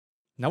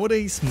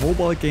Nowadays,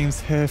 mobile games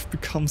have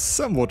become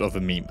somewhat of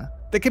a meme.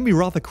 They can be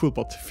rather cool,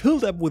 but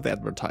filled up with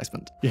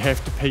advertisement. You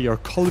have to pay your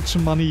college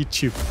money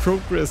to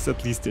progress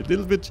at least a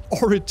little bit,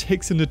 or it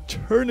takes an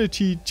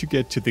eternity to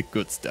get to the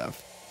good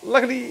stuff.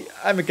 Luckily,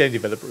 I'm a game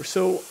developer,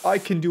 so I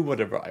can do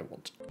whatever I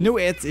want. No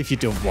ads if you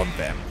don't want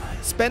them.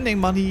 Spending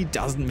money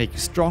doesn't make you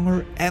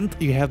stronger, and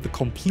you have the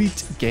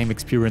complete game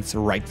experience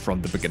right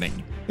from the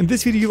beginning. In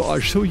this video, I'll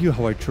show you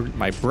how I turned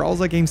my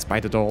browser game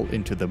SpiderDoll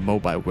into the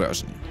mobile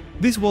version.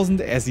 This wasn't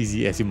as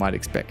easy as you might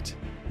expect.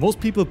 Most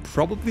people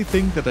probably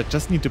think that I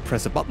just need to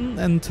press a button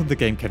and the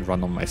game can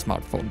run on my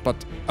smartphone,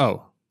 but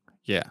oh,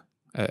 yeah,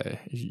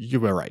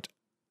 you were right.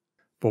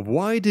 But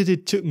why did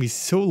it took me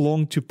so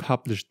long to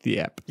publish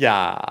the app?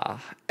 Yeah,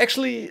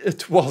 actually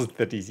it wasn't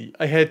that easy.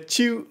 I had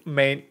two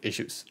main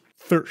issues.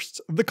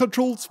 First, the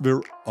controls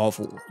were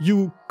awful.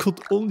 You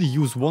could only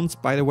use one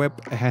spiderweb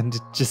and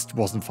it just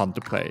wasn't fun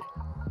to play.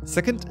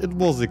 Second, it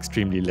was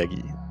extremely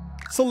laggy.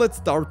 So let's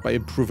start by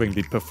improving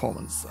the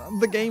performance.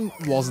 The game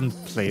wasn't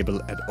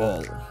playable at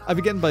all. I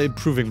began by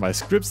improving my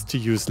scripts to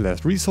use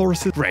less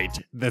resources. Great,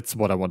 that's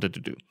what I wanted to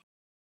do.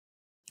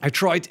 I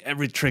tried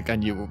every trick I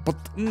knew, but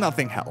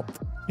nothing helped.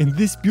 In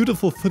this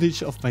beautiful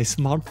footage of my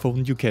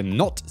smartphone, you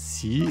cannot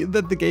see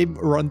that the game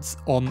runs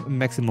on a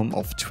maximum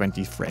of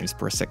 20 frames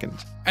per second.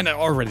 And I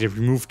already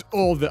removed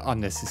all the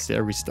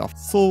unnecessary stuff,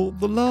 so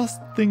the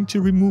last thing to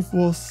remove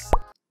was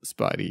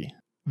Spidey.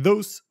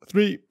 Those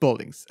three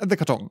buildings and the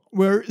carton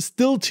were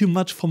still too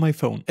much for my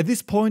phone. At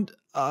this point,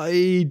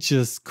 I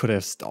just could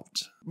have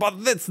stopped.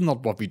 But that's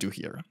not what we do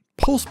here.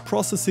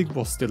 Post-processing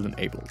was still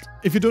enabled.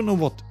 If you don't know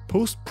what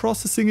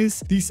post-processing is,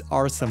 these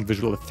are some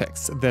visual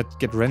effects that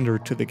get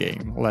rendered to the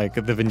game, like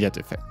the vignette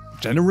effect.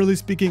 Generally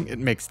speaking, it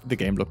makes the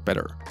game look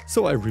better.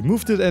 So I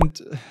removed it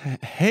and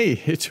hey,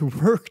 it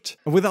worked.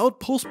 Without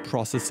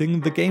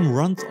post-processing, the game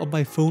runs on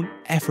my phone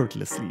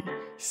effortlessly.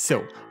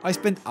 So I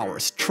spent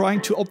hours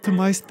trying to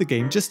optimize the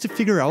game just to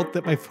figure out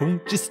that my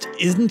phone just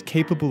isn't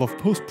capable of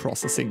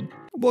post-processing.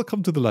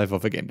 Welcome to the life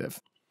of a game dev.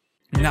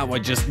 Now I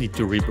just need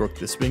to rework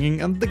the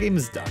swinging and the game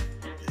is done.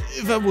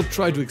 If I would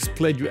try to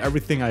explain you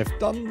everything I've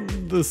done,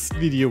 this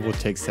video would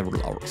take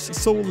several hours,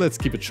 so let's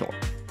keep it short.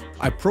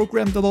 I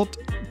programmed a lot,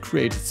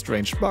 created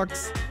strange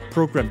bugs,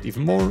 programmed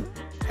even more,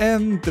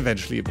 and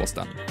eventually it was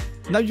done.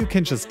 Now you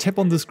can just tap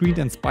on the screen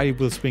and Spidey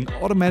will swing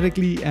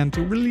automatically and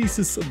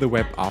releases the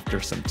web after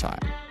some time.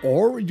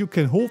 Or you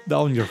can hold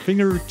down your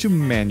finger to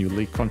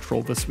manually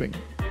control the swing.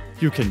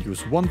 You can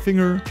use one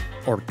finger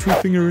or two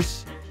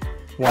fingers,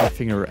 one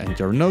finger and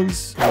your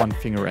nose, one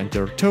finger and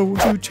your toe,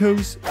 two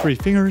toes, three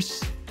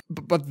fingers.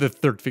 But the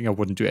third finger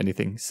wouldn't do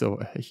anything, so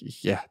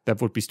yeah,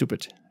 that would be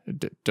stupid.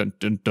 Don't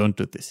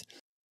do this.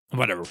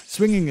 Whatever,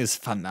 swinging is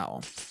fun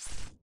now.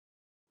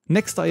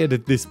 Next I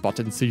added this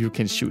button so you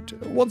can shoot.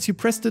 Once you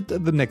pressed it,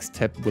 the next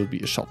step will be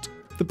a shot.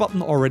 The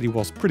button already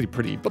was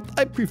pretty, but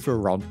I prefer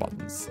round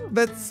buttons.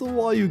 That's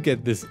why you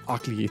get this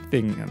ugly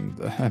thing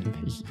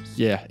and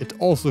yeah, it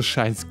also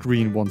shines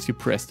green once you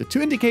press it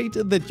to indicate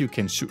that you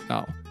can shoot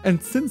now.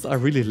 And since I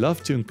really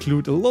love to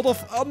include a lot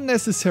of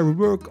unnecessary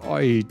work,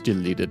 I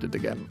deleted it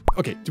again.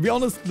 Okay, to be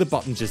honest, the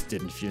button just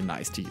didn't feel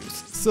nice to use.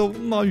 So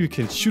now you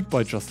can shoot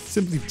by just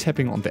simply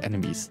tapping on the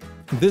enemies.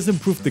 This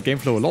improved the game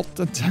flow a lot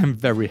and I'm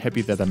very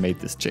happy that I made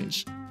this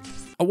change.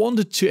 I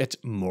wanted to add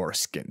more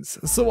skins,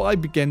 so I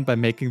began by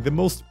making the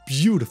most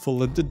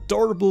beautiful and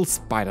adorable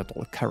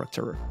SpiderDoll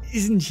character.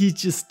 Isn't he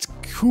just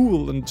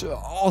cool and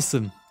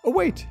awesome? Oh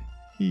wait,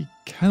 he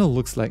kinda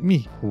looks like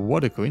me.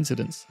 What a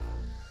coincidence.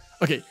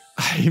 Okay,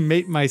 I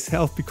made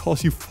myself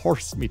because you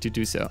forced me to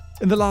do so.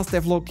 In the last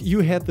devlog,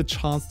 you had the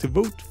chance to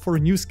vote for a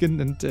new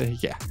skin and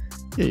yeah,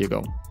 here you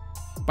go.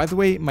 By the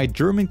way, my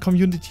German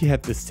community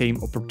had the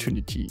same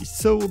opportunity,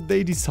 so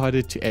they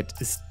decided to add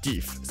a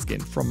Steve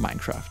skin from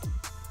Minecraft.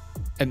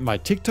 And my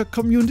TikTok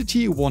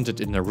community wanted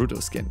a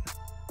Naruto skin.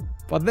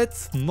 But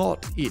that's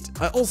not it.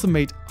 I also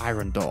made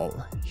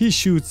SpiderDoll. He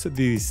shoots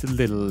these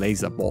little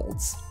laser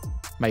balls.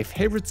 My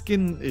favorite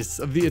skin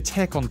is the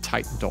Attack on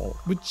Titan doll,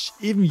 which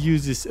even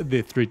uses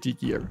the 3D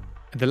gear.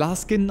 And the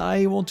last skin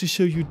I want to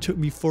show you took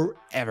me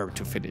forever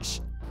to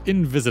finish.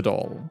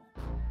 SpiderDoll.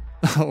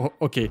 Oh,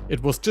 okay,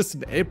 it was just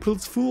an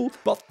April's Fool,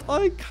 but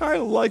I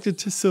kinda liked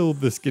it, so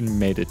the skin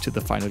made it to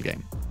the final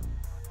game.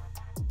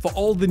 For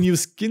all the new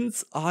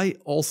skins, I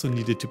also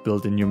needed to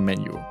build a new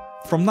menu.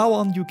 From now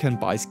on, you can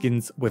buy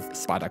skins with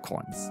spider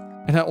coins.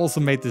 And I also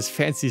made this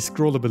fancy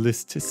scrollable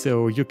list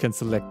so you can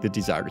select the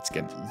desired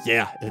skin.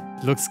 Yeah,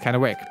 it looks kinda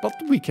whack, but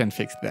we can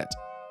fix that.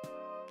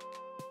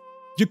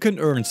 You can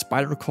earn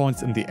spider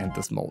coins in the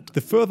endless mode.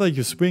 The further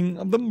you swing,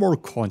 the more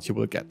coins you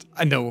will get.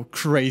 I know,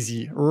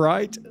 crazy,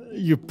 right?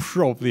 You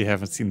probably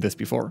haven't seen this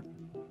before.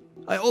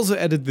 I also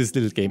added this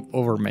little game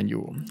over menu,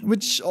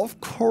 which of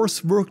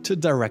course worked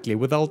directly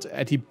without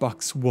any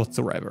bugs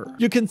whatsoever.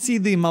 You can see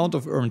the amount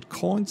of earned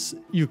coins,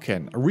 you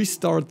can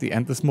restart the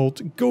endless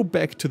mode, go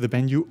back to the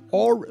menu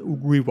or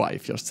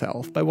revive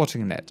yourself by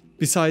watching an ad.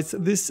 Besides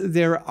this,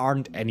 there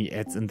aren't any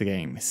ads in the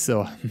game,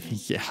 so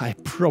yeah, I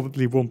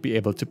probably won't be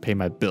able to pay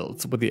my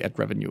bills with the ad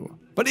revenue.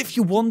 But if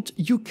you want,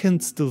 you can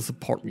still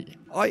support me.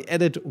 I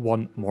added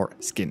one more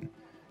skin.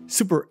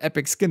 Super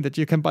epic skin that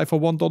you can buy for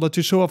 $1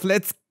 to show off.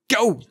 Let's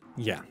go!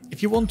 Yeah,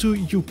 if you want to,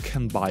 you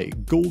can buy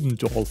Golden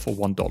Doll for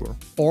 $1.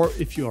 Or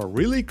if you are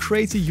really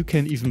crazy, you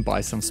can even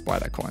buy some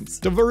spider coins.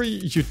 Don't worry,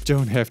 you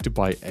don't have to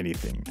buy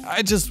anything.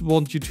 I just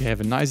want you to have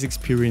a nice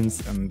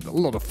experience and a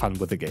lot of fun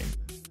with the game.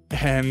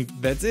 And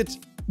that's it.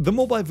 The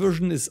mobile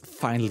version is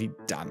finally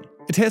done.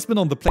 It has been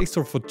on the Play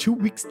Store for 2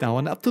 weeks now,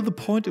 and up to the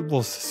point it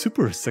was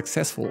super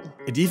successful.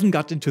 It even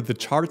got into the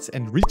charts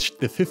and reached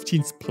the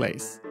 15th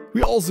place.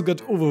 We also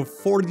got over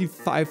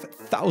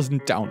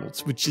 45,000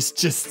 downloads, which is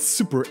just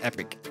super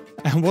epic.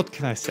 And what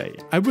can I say?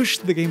 I wish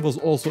the game was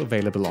also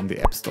available on the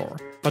App Store.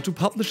 But to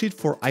publish it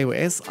for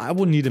iOS, I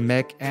would need a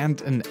Mac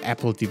and an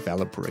Apple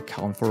developer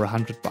account for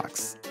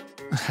 $100.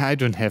 I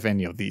don't have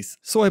any of these.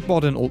 So I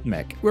bought an old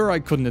Mac, where I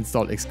couldn't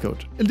install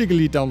Xcode.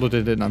 Illegally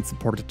downloaded an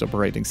unsupported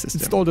operating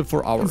system. Installed it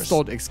for hours.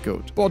 Installed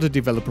Xcode. Bought a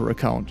developer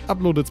account.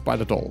 Uploaded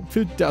SpiderDoll.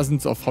 Filled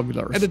dozens of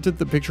formulas. Edited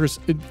the pictures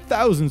in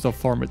thousands of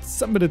formats.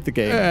 Submitted the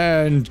game.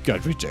 And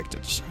got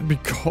rejected.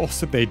 Because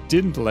they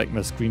didn't like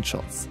my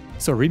screenshots.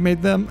 So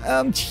remade them,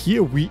 and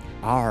here we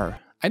are.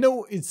 I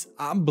know it's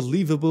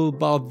unbelievable,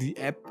 but the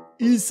app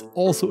is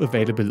also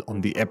available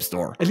on the App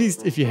Store. At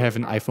least if you have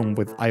an iPhone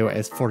with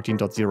iOS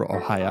 14.0 or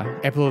higher.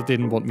 Apple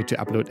didn't want me to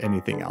upload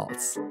anything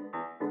else.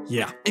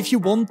 Yeah, if you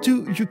want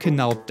to, you can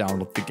now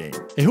download the game.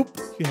 I hope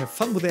you have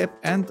fun with the app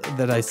and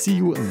that I see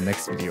you in the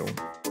next video.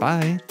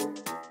 Bye!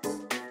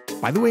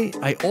 By the way,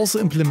 I also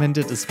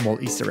implemented a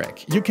small Easter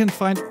egg. You can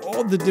find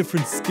all the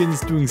different skins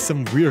doing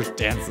some weird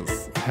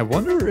dances. I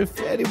wonder if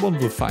anyone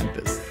will find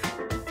this.